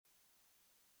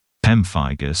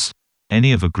pemphigus,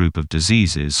 any of a group of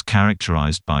diseases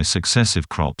characterized by successive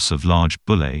crops of large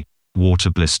bullae, water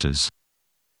blisters.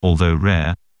 Although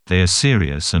rare, they are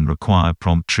serious and require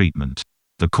prompt treatment.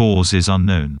 The cause is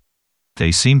unknown.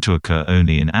 They seem to occur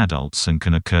only in adults and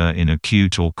can occur in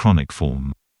acute or chronic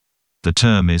form. The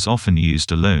term is often used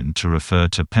alone to refer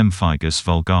to Pemphigus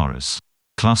vulgaris.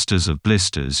 Clusters of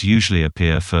blisters usually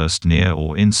appear first near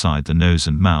or inside the nose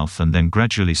and mouth and then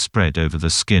gradually spread over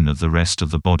the skin of the rest of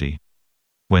the body.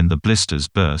 When the blisters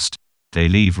burst, they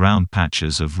leave round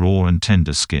patches of raw and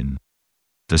tender skin.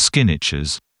 The skin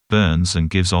itches, burns and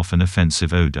gives off an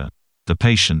offensive odor. The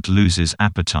patient loses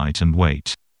appetite and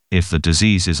weight. If the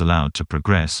disease is allowed to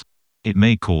progress, it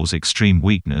may cause extreme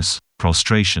weakness,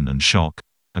 prostration and shock,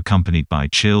 accompanied by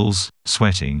chills,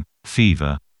 sweating,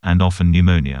 fever, and often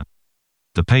pneumonia.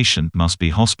 The patient must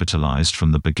be hospitalized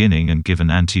from the beginning and given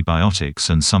antibiotics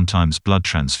and sometimes blood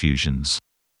transfusions.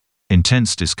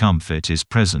 Intense discomfort is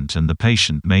present and the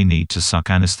patient may need to suck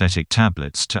anesthetic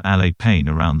tablets to allay pain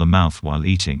around the mouth while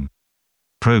eating.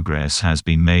 Progress has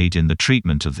been made in the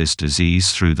treatment of this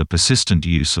disease through the persistent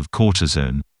use of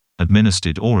cortisone,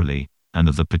 administered orally, and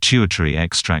of the pituitary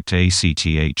extract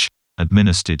ACTH,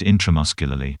 administered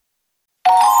intramuscularly.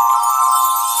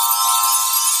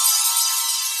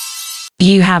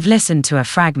 You have listened to a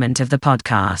fragment of the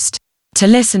podcast. To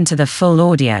listen to the full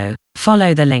audio,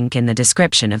 follow the link in the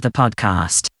description of the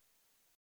podcast.